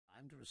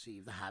time to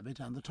receive the habit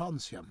and the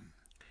tonsure.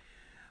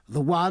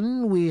 The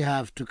one we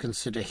have to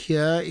consider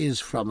here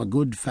is from a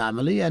good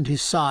family, and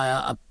his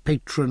sire a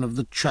patron of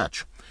the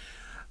church.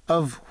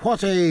 Of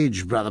what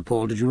age, Brother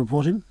Paul, did you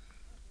report him?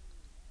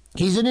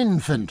 He's an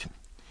infant,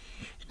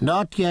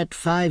 not yet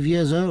 5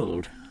 years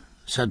old,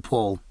 said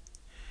Paul.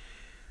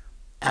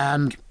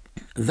 And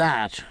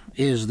that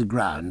is the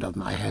ground of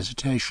my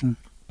hesitation.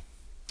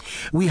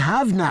 We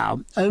have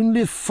now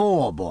only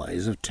 4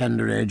 boys of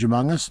tender age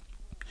among us,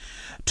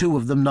 2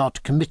 of them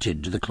not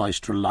committed to the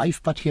cloistral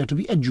life, but here to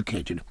be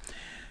educated.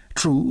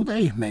 True,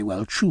 they may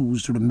well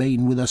choose to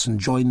remain with us and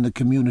join the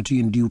community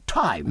in due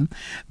time,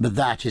 but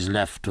that is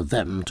left to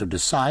them to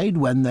decide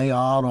when they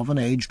are of an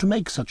age to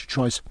make such a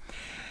choice.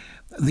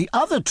 The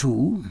other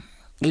 2,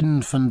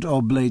 infant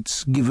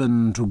oblates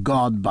given to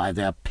God by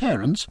their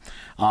parents,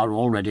 are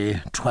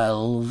already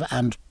 12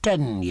 and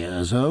 10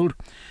 years old,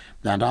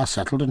 and are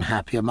settled and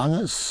happy among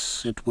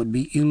us. It would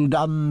be ill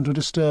done to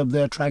disturb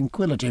their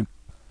tranquillity.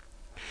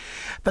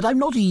 But I'm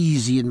not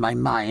easy in my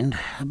mind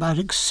about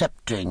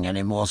accepting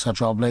any more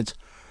such oblates,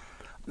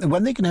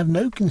 when they can have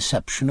no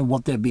conception of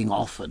what they're being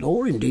offered,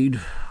 or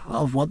indeed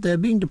of what they're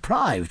being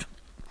deprived.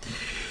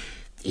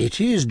 It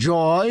is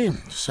joy,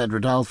 said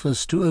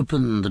Rodolphus, to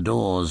open the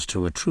doors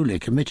to a truly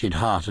committed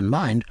heart and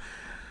mind,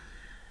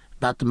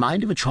 but the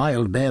mind of a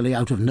child barely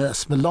out of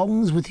nurse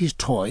belongs with his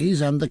toys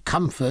and the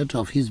comfort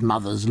of his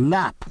mother's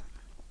lap.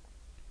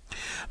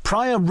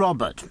 Prior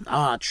Robert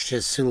arched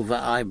his silver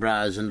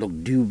eyebrows and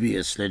looked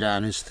dubiously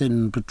down his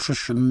thin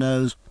patrician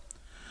nose.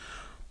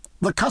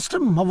 The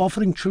custom of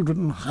offering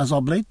children as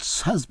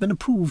oblates has been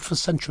approved for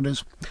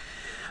centuries.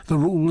 The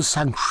rule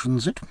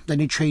sanctions it.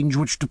 Any change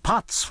which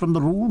departs from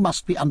the rule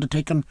must be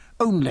undertaken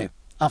only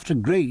after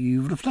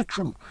grave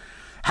reflection.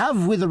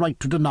 Have we the right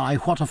to deny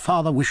what a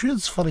father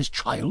wishes for his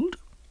child?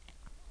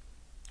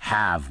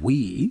 Have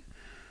we?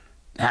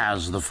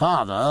 Has the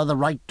father the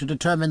right to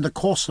determine the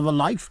course of a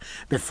life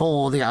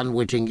before the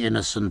unwitting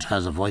innocent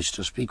has a voice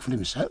to speak for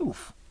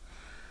himself?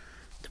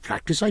 The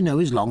practice, I know,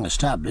 is long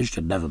established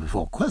and never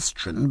before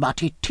questioned,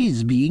 but it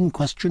is being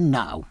questioned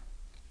now.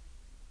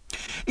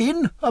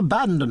 In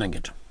abandoning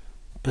it,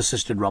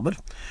 persisted Robert,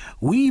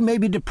 we may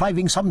be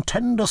depriving some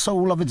tender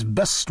soul of its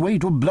best way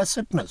to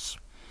blessedness.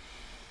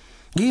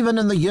 Even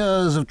in the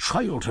years of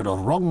childhood a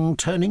wrong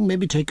turning may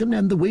be taken,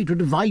 and the way to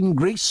divine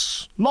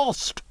grace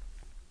lost.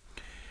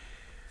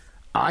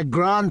 I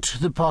grant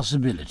the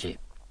possibility,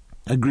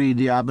 agreed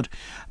the abbot,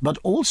 but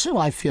also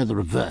I fear the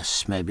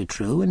reverse may be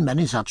true, and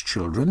many such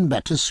children,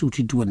 better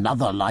suited to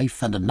another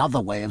life and another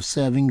way of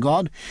serving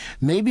God,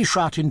 may be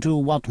shut into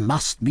what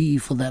must be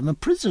for them a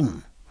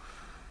prison.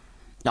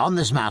 On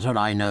this matter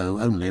I know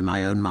only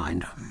my own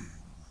mind.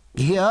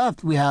 Here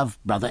we have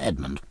Brother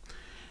Edmund,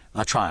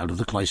 a child of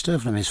the cloister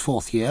from his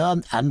 4th year,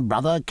 and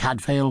Brother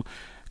Cadfael,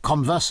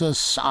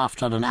 conversus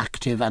after an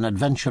active and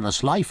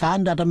adventurous life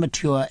and at a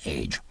mature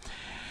age,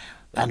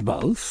 and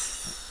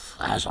both,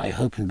 as I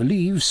hope and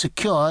believe,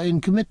 secure in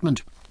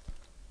commitment.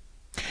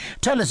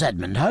 Tell us,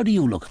 Edmund, how do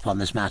you look upon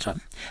this matter?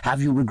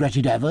 Have you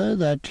regretted ever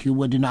that you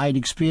were denied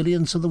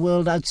experience of the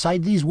world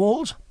outside these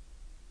walls?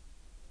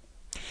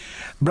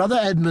 Brother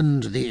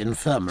Edmund the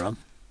infirmary,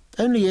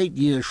 only 8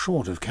 years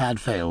short of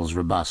Cadfael's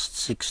robust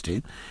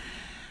 60,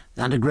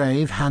 and a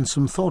grave,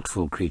 handsome,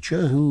 thoughtful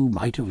creature who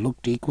might have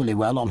looked equally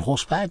well on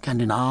horseback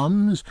and in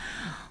arms,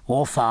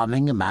 or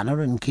farming a manor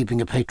and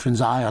keeping a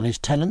patron's eye on his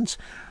tenants,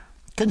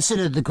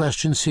 considered the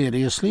question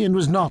seriously and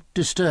was not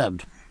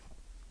disturbed.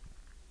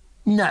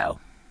 No,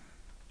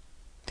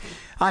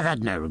 I've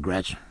had no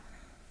regret,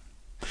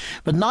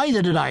 but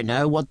neither did I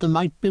know what there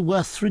might be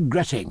worth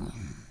regretting,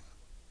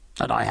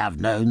 and I have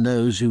known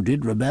those who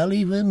did rebel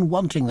even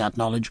wanting that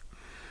knowledge.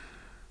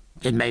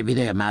 It may be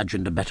they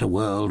imagined a better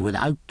world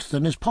without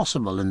than is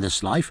possible in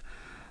this life,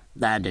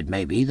 and it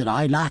may be that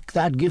I lack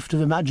that gift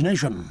of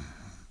imagination.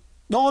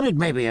 Or it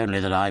may be only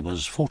that I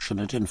was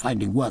fortunate in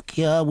finding work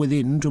here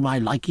within to my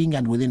liking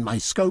and within my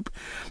scope,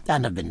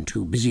 and have been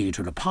too busy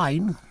to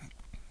repine.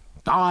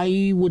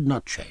 I would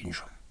not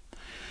change.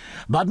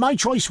 But my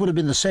choice would have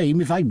been the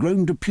same if I'd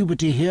grown to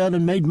puberty here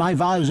and made my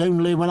vows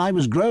only when I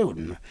was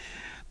grown.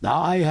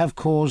 I have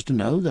cause to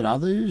know that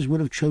others would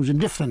have chosen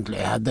differently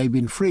had they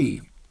been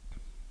free.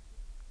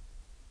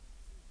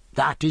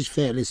 That is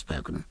fairly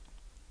spoken,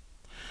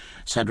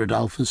 said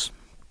Rodolphus.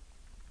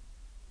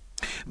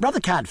 Brother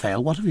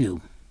Cadfael, what of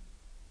you?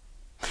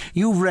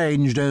 You've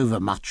ranged over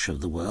much of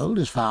the world,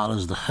 as far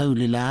as the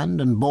Holy Land,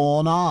 and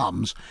borne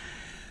arms.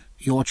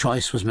 Your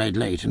choice was made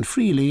late and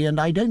freely, and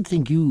I don't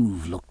think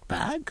you've looked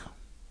back.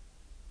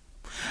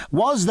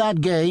 Was that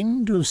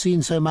gain, to have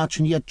seen so much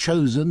and yet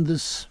chosen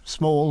this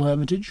small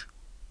hermitage?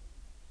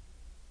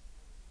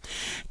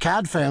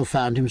 Cadfael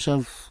found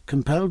himself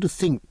compelled to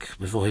think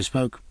before he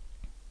spoke,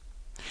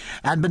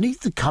 and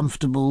beneath the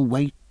comfortable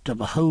weight of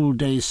a whole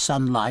day's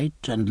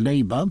sunlight and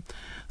labour,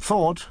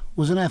 thought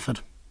was an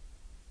effort.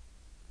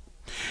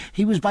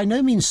 He was by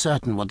no means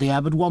certain what the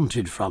abbot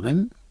wanted from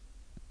him,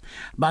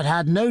 but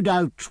had no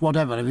doubt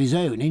whatever of his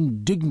own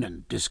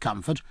indignant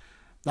discomfort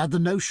at the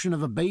notion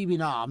of a babe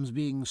in arms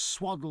being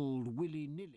swaddled willy-nilly.